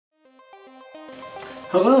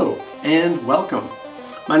Hello and welcome.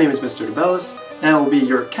 My name is Mr. DeBellis and I will be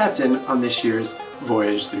your captain on this year's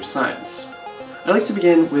voyage through science. I'd like to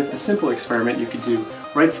begin with a simple experiment you could do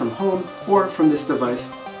right from home or from this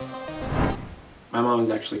device. My mom is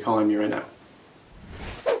actually calling me right now.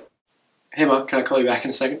 Hey Mom, can I call you back in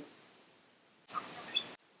a second?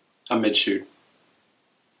 I'm mid-shoot.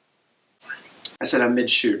 I said I'm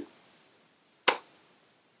mid-shoot.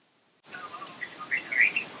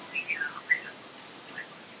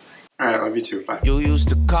 Alright, love you too. Bye. You used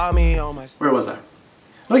to call me on my... Where was I?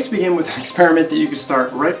 I'd like to begin with an experiment that you can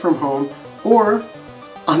start right from home or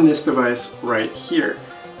on this device right here.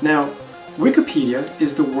 Now, Wikipedia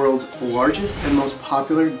is the world's largest and most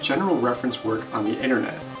popular general reference work on the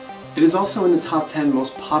internet. It is also in the top 10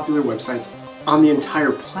 most popular websites on the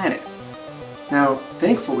entire planet. Now,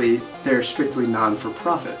 thankfully, they're strictly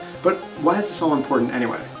non-for-profit. But why is this all important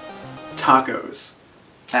anyway? Tacos.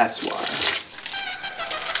 That's why.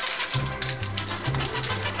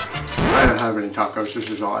 I don't have any tacos,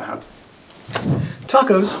 this is all I have.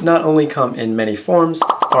 Tacos not only come in many forms,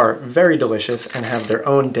 are very delicious, and have their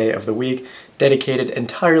own day of the week dedicated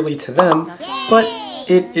entirely to them, but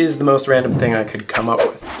it is the most random thing I could come up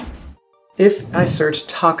with. If I search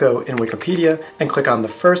taco in Wikipedia and click on the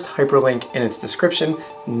first hyperlink in its description,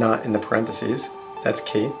 not in the parentheses, that's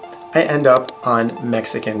key, I end up on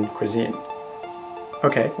Mexican cuisine.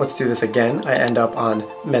 Okay, let's do this again. I end up on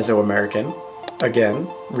Mesoamerican, again,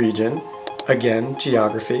 region, again,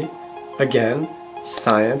 geography, again,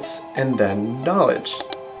 science, and then knowledge.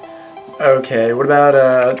 Okay, what about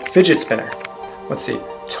a fidget spinner? Let's see,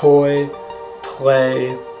 toy,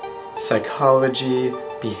 play, psychology,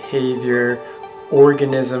 behavior,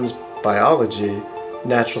 organisms, biology,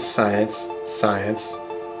 natural science, science,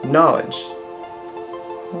 knowledge.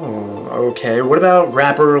 Okay, what about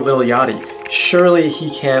rapper Lil Yachty? Surely he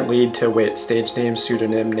can't lead to, wait, stage name,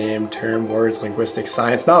 pseudonym, name, term, words, linguistics,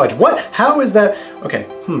 science, knowledge. What? How is that? Okay,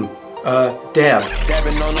 dab.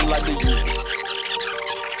 Dabbing on them like they do.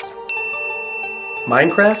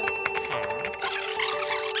 Minecraft?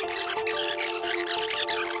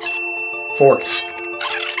 Fork.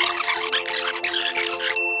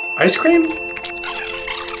 Ice cream?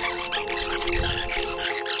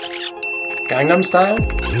 Gangnam Style?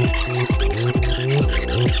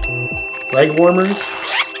 Leg warmers?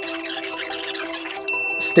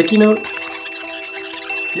 Sticky note?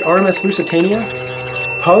 The RMS Lusitania?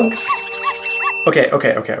 Pugs? Okay,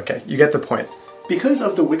 you get the point. Because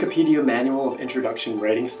of the Wikipedia Manual of Introduction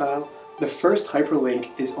Writing Style, the first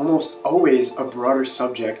hyperlink is almost always a broader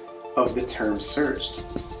subject of the term searched.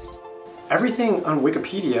 Everything on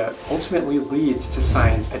Wikipedia ultimately leads to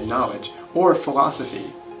science and knowledge, or philosophy,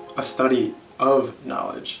 a study of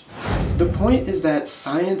knowledge. The point is that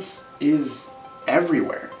science is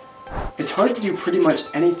everywhere. It's hard to do pretty much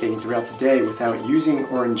anything throughout the day without using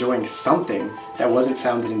or enjoying something that wasn't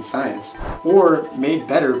founded in science, or made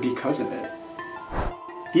better because of it.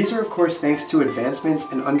 These are of course thanks to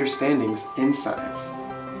advancements and understandings in science.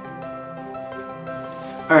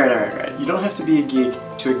 Alright, you don't have to be a geek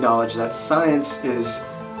to acknowledge that science is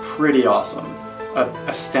pretty awesome,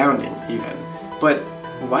 astounding even, but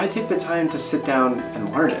why take the time to sit down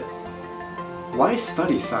and learn it? Why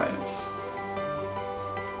study science?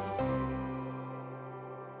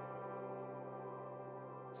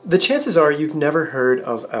 The chances are you've never heard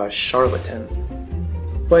of a charlatan,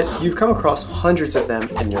 but you've come across hundreds of them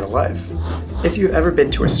in your life. If you've ever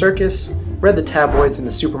been to a circus, read the tabloids in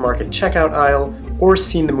the supermarket checkout aisle, or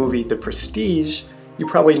seen the movie The Prestige, you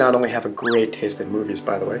probably not only have a great taste in movies,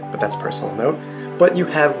 by the way, but that's a personal note, but you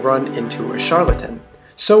have run into a charlatan.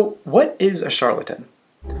 So what is a charlatan?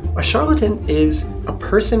 A charlatan is a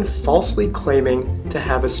person falsely claiming to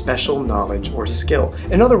have a special knowledge or skill.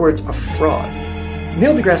 In other words, a fraud.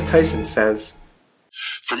 Neil deGrasse Tyson says,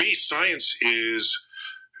 "For me, science is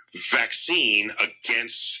vaccine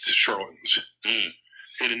against charlatans.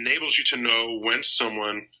 It enables you to know when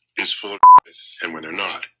someone is full of and when they're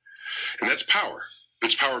not. And that's power.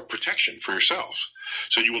 It's power of protection for yourself.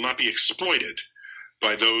 So you will not be exploited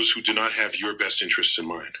by those who do not have your best interests in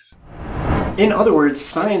mind." In other words,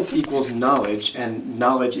 science equals knowledge, and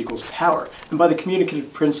knowledge equals power. And by the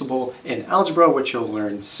communicative principle in algebra, which you'll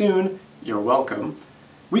learn soon, you're welcome,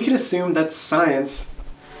 we can assume that science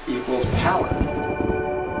equals power.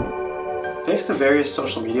 Thanks to various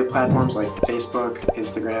social media platforms like Facebook,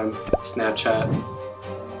 Instagram, Snapchat,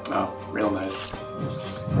 oh, real nice.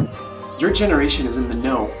 Your generation is in the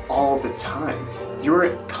know all the time.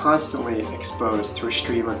 You're constantly exposed to a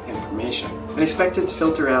stream of information and expected to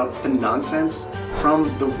filter out the nonsense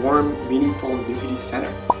from the warm, meaningful, nougaty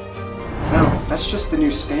center. Now, that's just the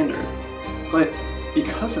new standard. But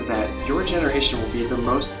Because of that, your generation will be the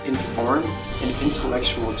most informed and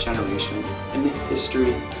intellectual generation in the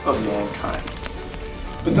history of mankind.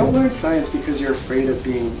 But don't learn science because you're afraid of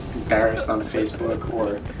being embarrassed on Facebook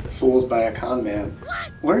or fooled by a con man.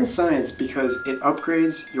 Learn science because it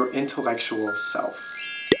upgrades your intellectual self.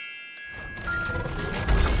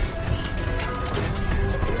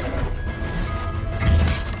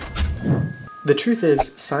 The truth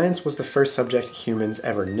is, science was the first subject humans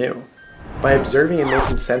ever knew. By observing and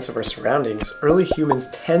making sense of our surroundings, early humans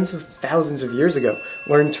tens of thousands of years ago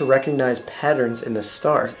learned to recognize patterns in the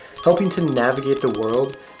stars, helping to navigate the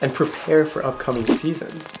world and prepare for upcoming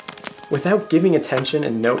seasons. Without giving attention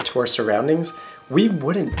and note to our surroundings, we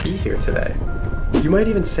wouldn't be here today. You might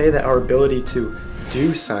even say that our ability to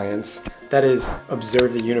do science, that is,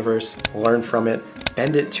 observe the universe, learn from it,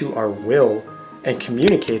 bend it to our will, and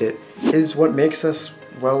communicate it, is what makes us,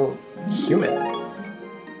 well, human.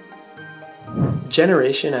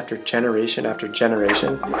 Generation after generation after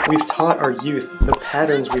generation, we've taught our youth the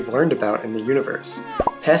patterns we've learned about in the universe,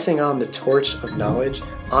 passing on the torch of knowledge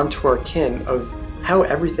onto our kin of how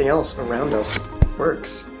everything else around us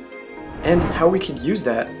works, and how we could use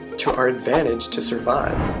that to our advantage to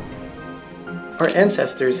survive. Our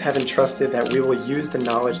ancestors have entrusted that we will use the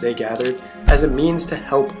knowledge they gathered as a means to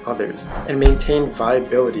help others and maintain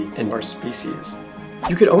viability in our species.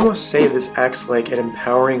 You could almost say this acts like an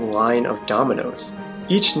empowering line of dominoes,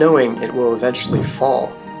 each knowing it will eventually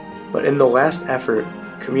fall, but in the last effort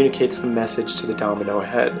communicates the message to the domino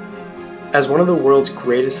ahead. As one of the world's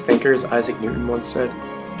greatest thinkers, Isaac Newton, once said,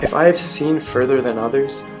 "If I have seen further than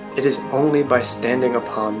others, it is only by standing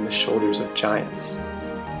upon the shoulders of giants."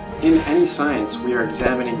 In any science, we are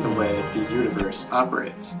examining the way the universe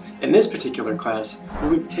operates. In this particular class,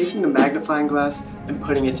 we'll be taking the magnifying glass and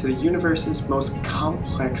putting it to the universe's most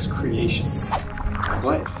complex creation,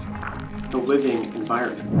 life, the living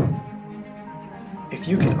environment. If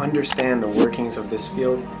you can understand the workings of this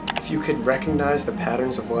field, if you could recognize the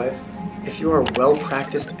patterns of life, if you are a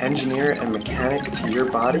well-practiced engineer and mechanic to your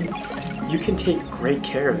body, you can take great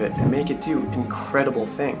care of it and make it do incredible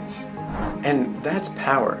things. And that's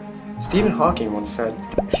power. Stephen Hawking once said,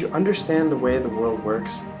 "If you understand the way the world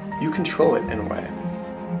works, you control it in a way."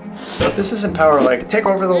 But this isn't power like take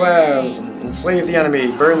over the lands, enslave the enemy,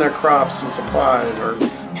 burn their crops and supplies, or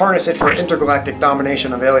harness it for intergalactic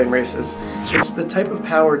domination of alien races. It's the type of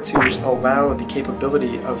power to allow the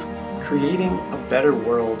capability of creating a better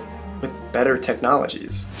world with better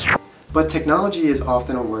technologies. But technology is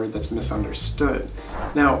often a word that's misunderstood.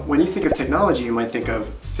 Now, when you think of technology, you might think of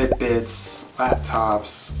Fitbits,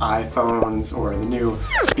 laptops, iPhones, or the new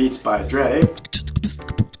Beats by Dre.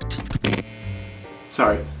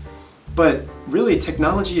 Sorry. But really,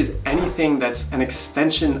 technology is anything that's an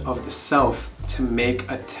extension of the self to make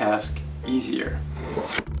a task easier.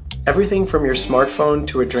 Everything from your smartphone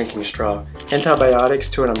to a drinking straw, antibiotics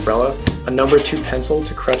to an umbrella, a number 2 pencil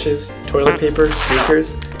to crutches, toilet paper,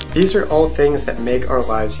 sneakers, these are all things that make our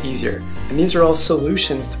lives easier, and these are all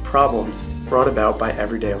solutions to problems brought about by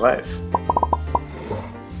everyday life.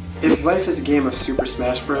 If life is a game of Super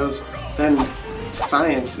Smash Bros., then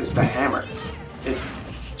science is the hammer. It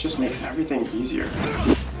just makes everything easier.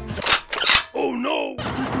 Oh no!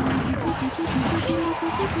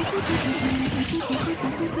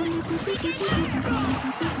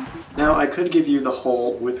 Now, I could give you the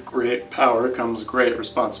whole "with great power comes great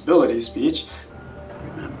responsibility" speech.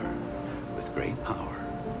 Remember, with great power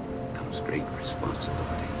comes great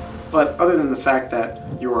responsibility. But other than the fact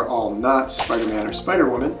that you are all not Spider-Man or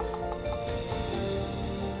Spider-Woman,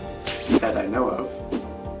 that I know of,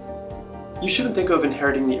 you shouldn't think of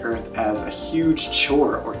inheriting the Earth as a huge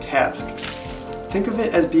chore or task. Think of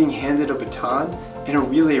it as being handed a baton in a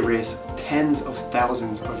relay race tens of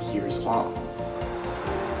thousands of years long.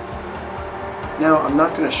 Now, I'm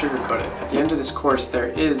not going to sugarcoat it. At the end of this course, there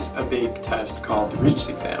is a big test called the Regents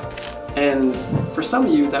exam. And for some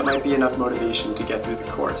of you, that might be enough motivation to get through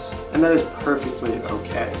the course, and that is perfectly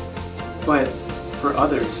okay. But for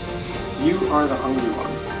others, you are the hungry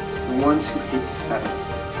ones who hate to settle,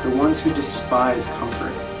 the ones who despise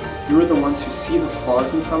comfort. You are the ones who see the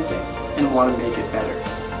flaws in something and want to make it better.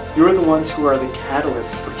 You are the ones who are the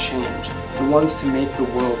catalysts for change, the ones to make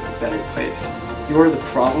the world a better place. You are the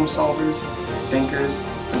problem solvers, the thinkers,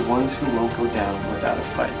 the ones who won't go down without a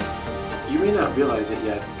fight. You may not realize it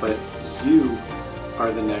yet, but you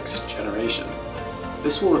are the next generation.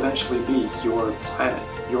 This will eventually be your planet,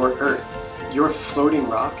 your Earth, your floating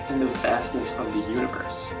rock in the vastness of the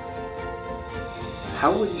universe.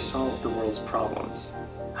 How will you solve the world's problems?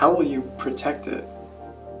 How will you protect it?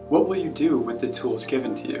 What will you do with the tools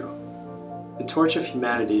given to you? The torch of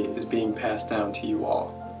humanity is being passed down to you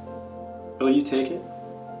all. Will you take it?